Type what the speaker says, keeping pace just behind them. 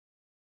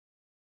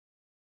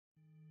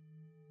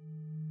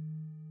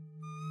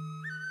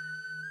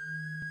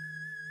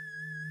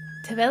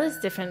Tevel is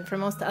different from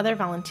most other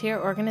volunteer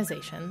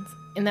organizations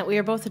in that we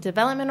are both a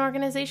development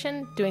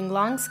organization doing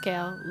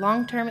long-scale,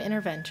 long-term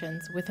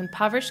interventions with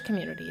impoverished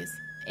communities,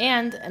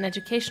 and an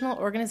educational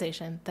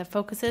organization that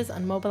focuses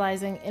on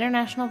mobilizing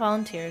international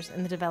volunteers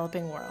in the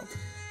developing world.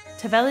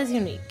 Tevel is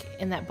unique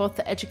in that both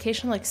the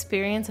educational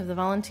experience of the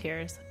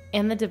volunteers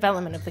and the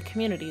development of the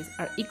communities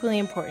are equally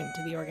important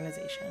to the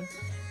organization.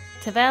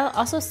 Tevel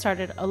also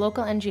started a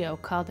local NGO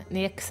called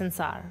Niek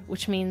Sansar,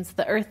 which means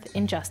the earth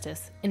in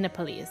justice in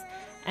Nepalese,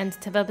 and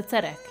Tevel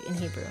B'Tzedek in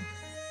Hebrew.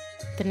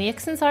 The Niek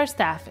Sansar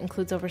staff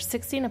includes over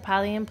 60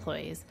 Nepali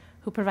employees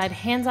who provide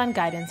hands-on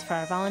guidance for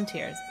our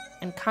volunteers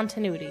and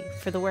continuity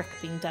for the work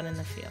being done in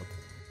the field.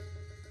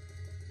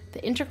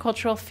 The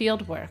intercultural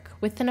field work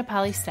with the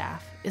Nepali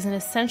staff is an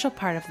essential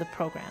part of the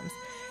programs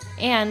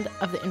and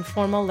of the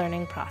informal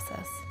learning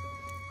process.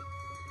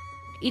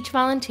 Each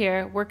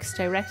volunteer works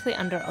directly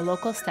under a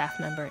local staff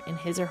member in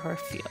his or her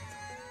field.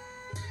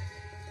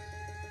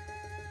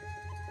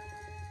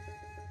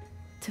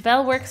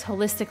 Tevel works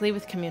holistically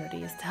with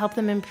communities to help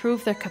them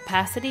improve their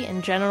capacity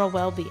and general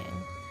well-being.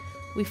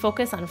 We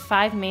focus on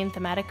 5 main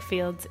thematic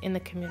fields in the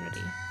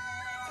community: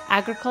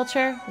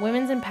 agriculture,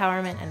 women's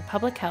empowerment and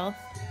public health,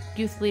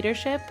 youth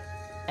leadership,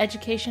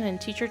 education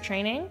and teacher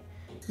training,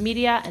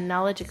 media and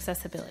knowledge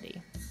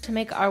accessibility. To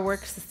make our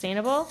work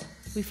sustainable,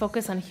 we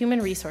focus on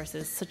human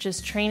resources such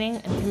as training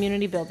and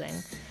community building.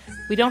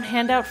 We don't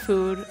hand out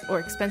food or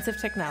expensive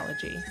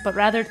technology, but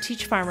rather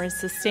teach farmers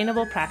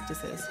sustainable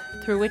practices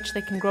through which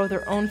they can grow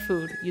their own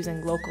food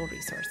using local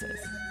resources.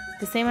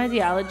 The same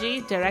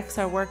ideology directs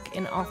our work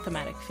in all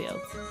thematic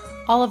fields.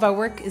 All of our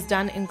work is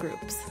done in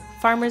groups: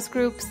 farmers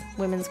groups,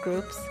 women's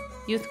groups,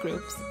 youth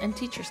groups, and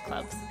teachers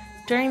clubs.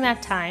 During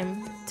that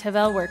time,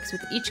 Tevel works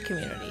with each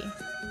community,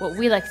 what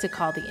we like to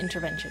call the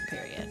intervention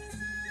period.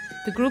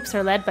 The groups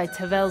are led by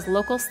Tevel's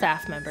local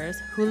staff members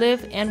who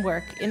live and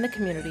work in the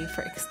community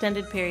for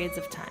extended periods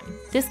of time.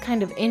 This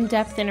kind of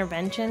in-depth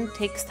intervention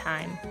takes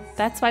time.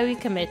 That's why we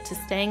commit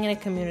to staying in a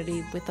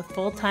community with a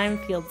full-time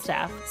field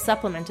staff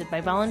supplemented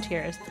by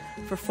volunteers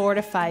for 4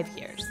 to 5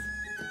 years.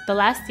 The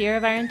last year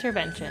of our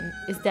intervention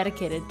is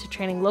dedicated to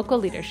training local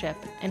leadership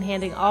and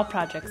handing all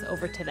projects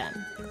over to them.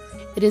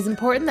 It is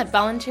important that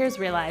volunteers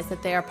realize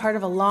that they are part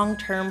of a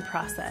long-term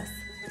process.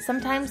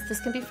 Sometimes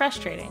this can be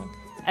frustrating,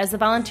 as the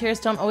volunteers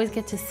don't always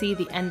get to see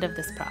the end of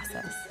this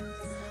process.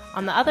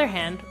 On the other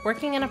hand,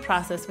 working in a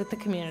process with the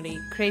community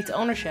creates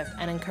ownership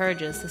and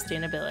encourages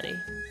sustainability.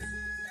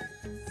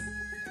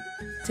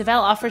 Tevel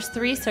offers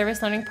 3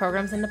 service learning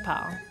programs in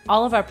Nepal.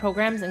 All of our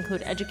programs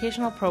include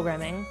educational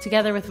programming,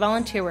 together with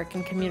volunteer work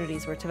in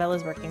communities where Tevel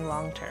is working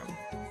long-term.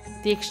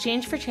 The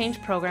Exchange for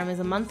Change program is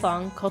a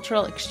month-long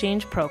cultural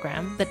exchange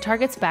program that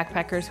targets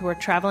backpackers who are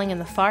traveling in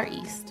the Far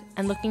East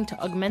and looking to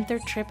augment their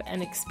trip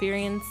and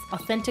experience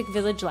authentic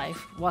village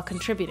life while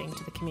contributing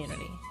to the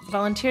community.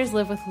 Volunteers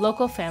live with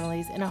local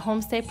families in a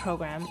homestay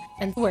program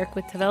and work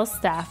with Tevel's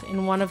staff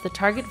in one of the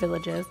target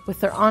villages with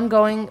their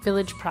ongoing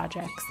village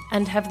projects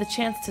and have the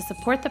chance to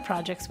support the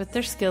projects with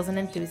their skills and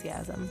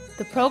enthusiasm.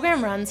 The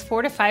program runs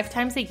 4 to 5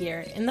 times a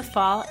year in the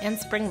fall and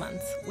spring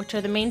months, which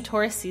are the main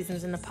tourist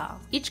seasons in Nepal.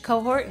 Each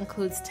cohort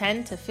includes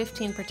 10 to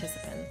 15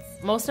 participants,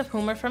 most of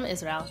whom are from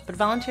Israel, but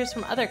volunteers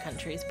from other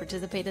countries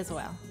participate as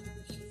well.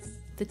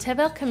 The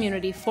Tevel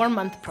Community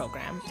 4-month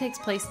program takes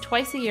place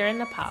twice a year in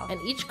Nepal, and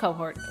each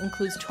cohort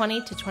includes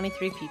 20 to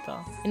 23 people.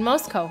 In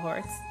most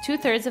cohorts,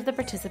 2/3 of the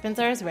participants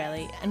are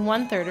Israeli and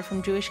 1/3 are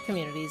from Jewish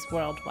communities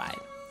worldwide.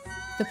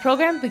 The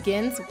program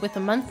begins with a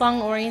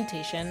month-long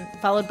orientation,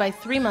 followed by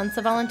 3 months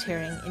of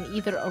volunteering in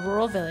either a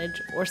rural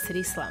village or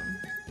city slum.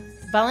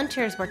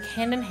 Volunteers work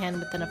hand-in-hand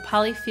with the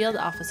Nepali field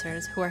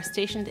officers who are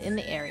stationed in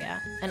the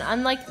area, and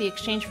unlike the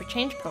Exchange for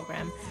Change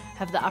program,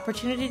 have the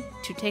opportunity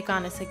to take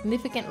on a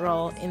significant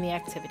role in the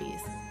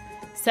activities.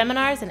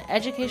 Seminars and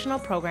educational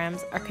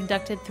programs are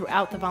conducted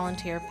throughout the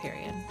volunteer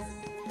period.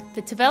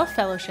 The Tevel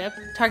Fellowship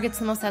targets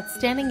the most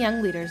outstanding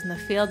young leaders in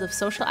the field of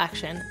social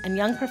action and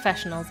young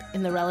professionals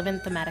in the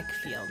relevant thematic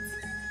fields.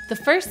 The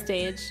first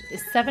stage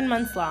is 7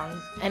 months long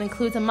and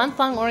includes a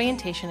month-long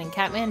orientation in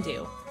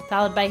Kathmandu,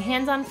 followed by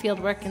hands-on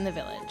fieldwork in the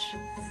village.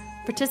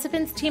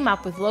 Participants team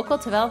up with local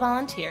Tevel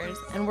volunteers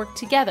and work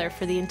together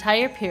for the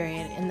entire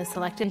period in the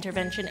select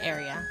intervention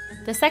area.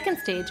 The second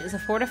stage is a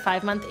 4 to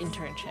 5 month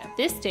internship.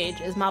 This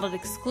stage is modeled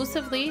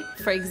exclusively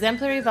for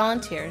exemplary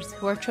volunteers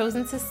who are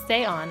chosen to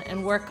stay on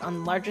and work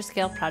on larger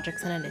scale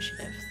projects and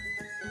initiatives.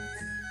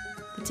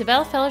 The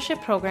Tevel Fellowship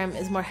program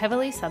is more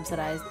heavily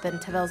subsidized than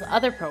Tevel's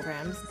other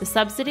programs. The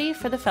subsidy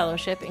for the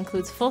fellowship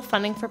includes full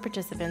funding for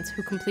participants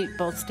who complete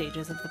both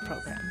stages of the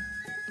program.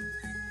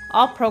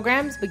 All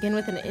programs begin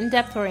with an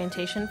in-depth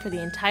orientation for the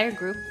entire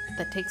group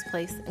that takes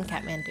place in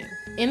Kathmandu.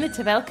 In the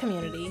Tevel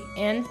community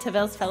and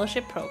Tevel's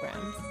fellowship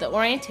programs, the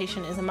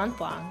orientation is a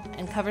month long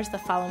and covers the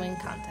following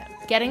content: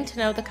 getting to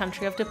know the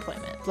country of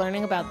deployment,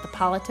 learning about the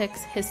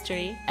politics,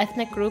 history,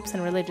 ethnic groups,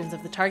 and religions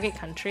of the target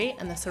country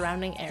and the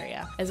surrounding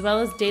area, as well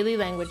as daily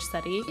language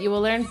study. You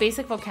will learn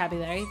basic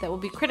vocabulary that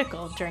will be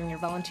critical during your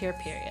volunteer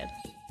period.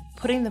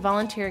 putting the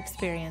volunteer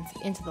experience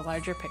into the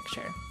larger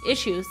picture.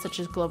 Issues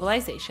such as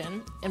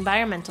globalization,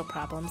 environmental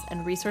problems,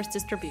 and resource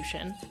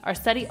distribution. Our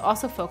study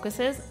also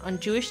focuses on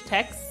Jewish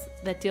texts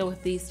that deal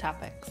with these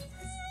topics.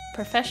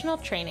 Professional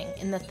training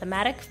in the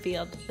thematic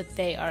field that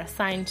they are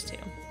assigned to.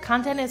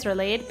 Content is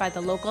relayed by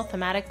the local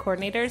thematic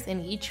coordinators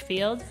in each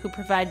field who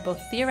provide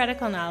both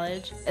theoretical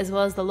knowledge as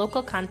well as the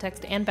local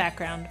context and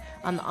background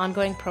on the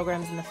ongoing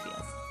programs in the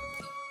field.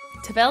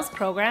 Tevel's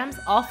programs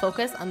all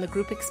focus on the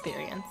group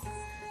experience.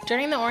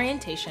 During the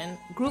orientation,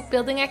 group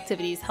building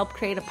activities help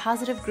create a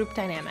positive group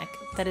dynamic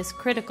that is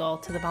critical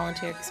to the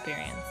volunteer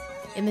experience.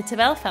 In the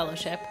Tevel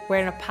Fellowship,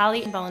 where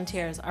Nepali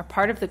volunteers are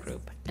part of the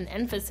group, an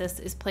emphasis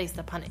is placed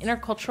upon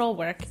intercultural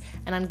work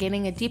and on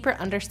gaining a deeper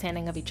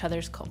understanding of each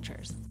other's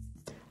cultures.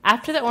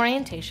 After the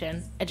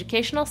orientation,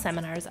 educational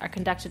seminars are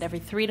conducted every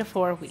 3 to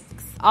 4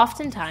 weeks.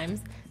 Oftentimes,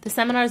 the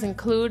seminars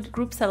include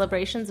group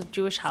celebrations of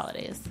Jewish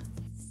holidays.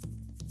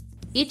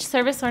 Each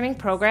service learning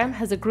program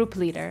has a group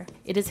leader.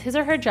 It is his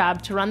or her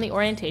job to run the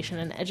orientation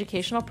and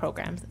educational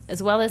programs,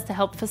 as well as to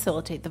help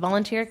facilitate the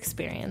volunteer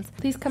experience.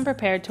 Please come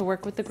prepared to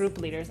work with the group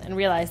leaders and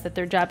realize that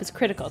their job is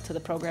critical to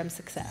the program's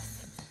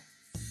success.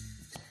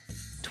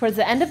 Towards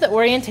the end of the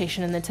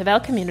orientation in the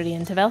Tevel Community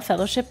and Tevel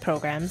Fellowship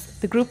programs,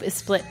 the group is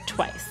split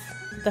twice.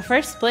 The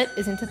first split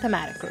is into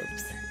thematic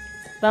groups.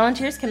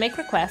 Volunteers can make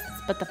requests,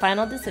 but the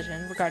final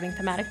decision regarding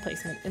thematic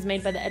placement is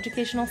made by the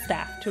educational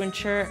staff to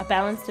ensure a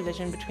balanced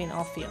division between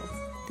all fields.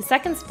 The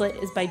second split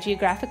is by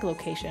geographic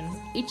location.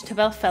 Each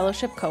Tevel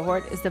Fellowship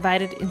cohort is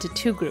divided into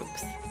 2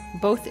 groups,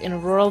 both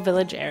in rural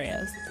village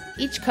areas.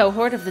 Each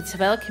cohort of the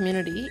Tevel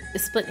community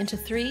is split into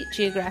 3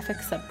 geographic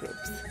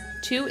subgroups,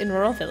 2 in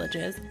rural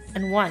villages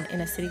and 1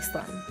 in a city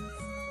slum.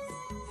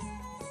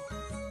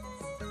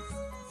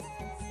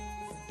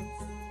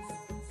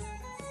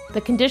 The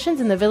conditions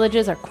in the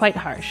villages are quite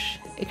harsh.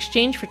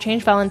 Exchange for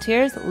Change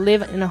volunteers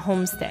live in a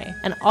homestay,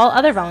 and all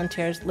other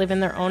volunteers live in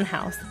their own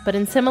house, but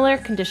in similar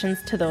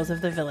conditions to those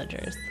of the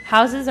villagers.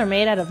 Houses are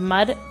made out of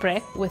mud,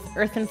 brick, with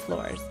earthen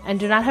floors,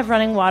 and do not have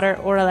running water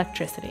or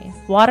electricity.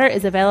 Water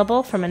is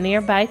available from a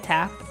nearby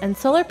tap, and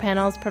solar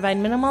panels provide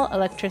minimal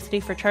electricity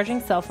for charging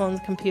cell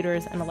phones,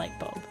 computers, and a light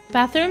bulb.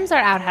 Bathrooms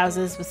are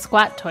outhouses with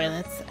squat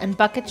toilets, and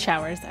bucket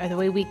showers are the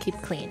way we keep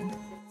clean.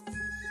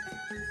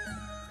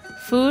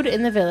 Food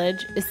in the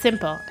village is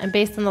simple and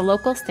based on the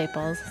local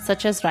staples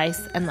such as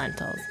rice and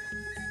lentils.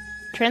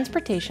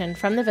 Transportation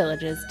from the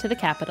villages to the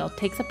capital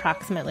takes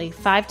approximately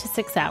 5 to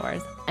 6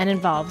 hours and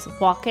involves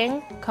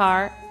walking,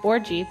 car, or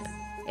jeep,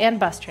 and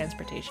bus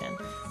transportation,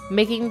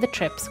 making the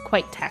trips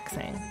quite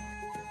taxing.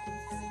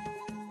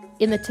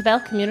 In the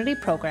Tevel Community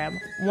Program,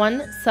 one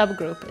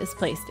subgroup is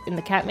placed in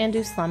the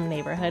Kathmandu slum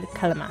neighborhood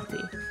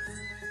Kalamati.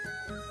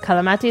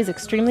 Kalamati is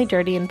extremely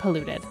dirty and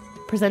polluted,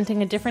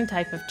 presenting a different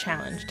type of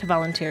challenge to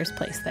volunteers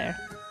placed there.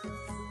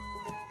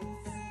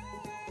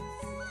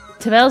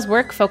 Tevel's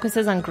work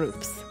focuses on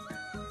groups,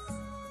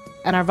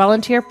 and our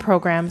volunteer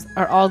programs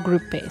are all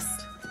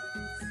group-based.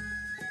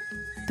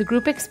 The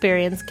group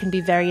experience can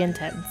be very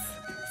intense.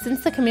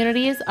 Since the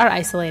communities are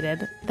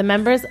isolated, the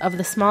members of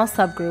the small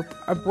subgroup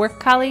are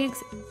work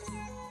colleagues,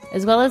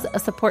 as well as a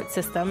support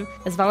system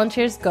as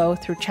volunteers go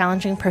through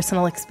challenging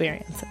personal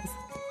experiences.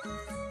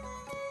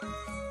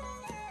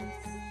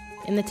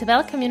 In the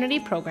Tevel Community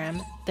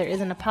Program, there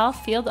is a Nepal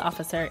field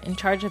officer in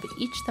charge of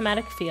each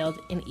thematic field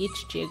in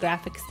each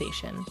geographic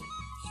station.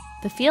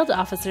 The field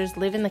officers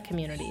live in the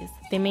communities.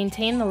 They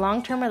maintain the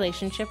long-term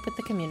relationship with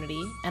the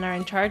community and are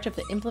in charge of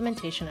the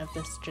implementation of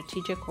the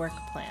strategic work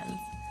plans.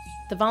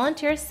 The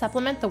volunteers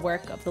supplement the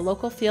work of the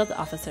local field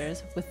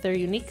officers with their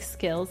unique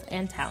skills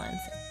and talents.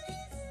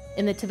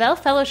 In the Tevel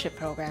Fellowship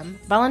Program,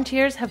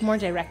 volunteers have more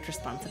direct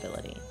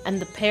responsibility, and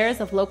the pairs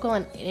of local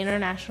and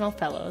international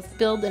fellows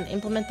build and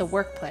implement the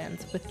work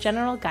plans with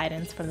general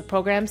guidance from the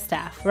program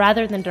staff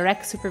rather than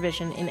direct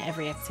supervision in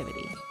every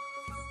activity.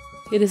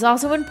 It is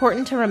also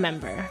important to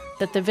remember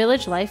that the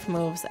village life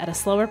moves at a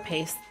slower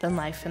pace than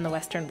life in the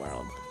Western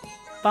world.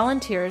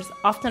 Volunteers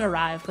often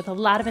arrive with a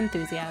lot of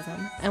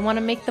enthusiasm and want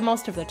to make the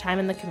most of their time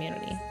in the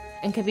community,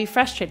 and can be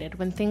frustrated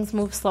when things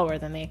move slower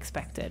than they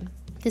expected.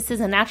 This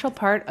is a natural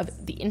part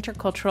of the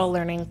intercultural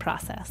learning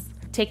process.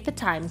 Take the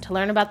time to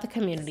learn about the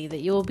community that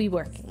you will be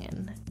working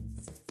in.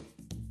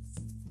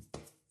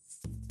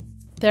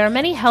 There are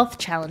many health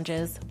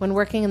challenges when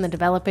working in the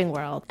developing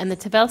world, and the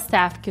Tevel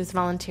staff gives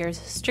volunteers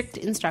strict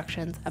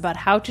instructions about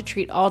how to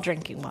treat all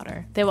drinking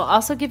water. They will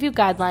also give you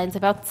guidelines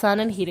about sun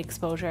and heat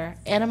exposure,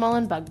 animal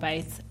and bug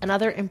bites, and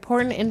other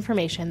important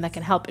information that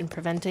can help in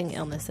preventing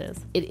illnesses.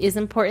 It is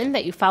important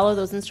that you follow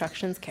those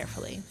instructions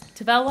carefully.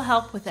 Tevel will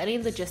help with any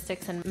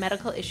logistics and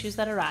medical issues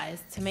that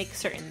arise to make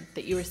certain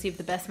that you receive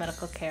the best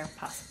medical care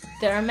possible.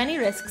 There are many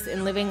risks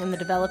in living in the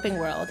developing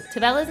world.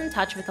 Tevel is in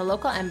touch with the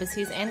local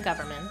embassies and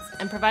governments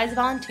and provides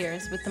volunteers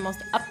with the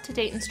most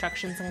up-to-date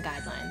instructions and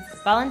guidelines.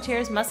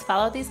 Volunteers must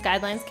follow these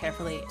guidelines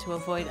carefully to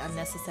avoid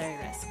unnecessary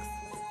risks.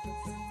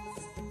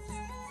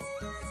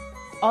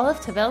 All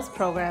of Tevel's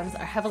programs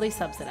are heavily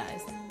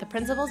subsidized. The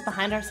principles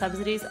behind our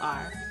subsidies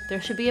are: there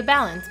should be a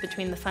balance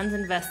between the funds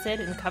invested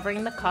in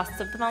covering the costs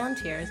of the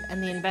volunteers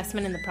and the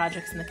investment in the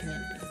projects in the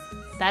communities.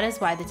 That is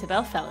why the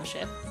Tevel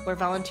Fellowship, where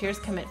volunteers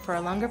commit for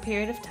a longer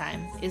period of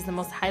time, is the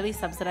most highly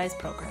subsidized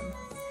program.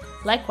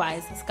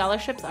 Likewise,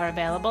 scholarships are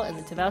available in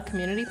the Tevel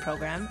Community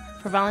Program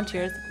for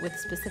volunteers with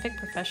specific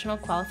professional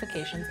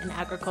qualifications in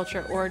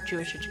agriculture or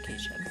Jewish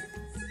education.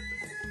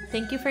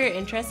 Thank you for your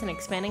interest in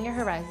expanding your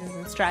horizons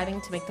and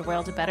striving to make the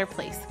world a better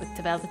place with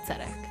Tevel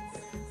B'Tzedek.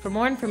 For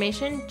more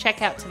information,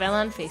 check out Tevel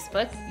on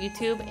Facebook,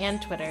 YouTube,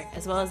 and Twitter,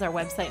 as well as our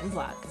website and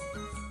blog.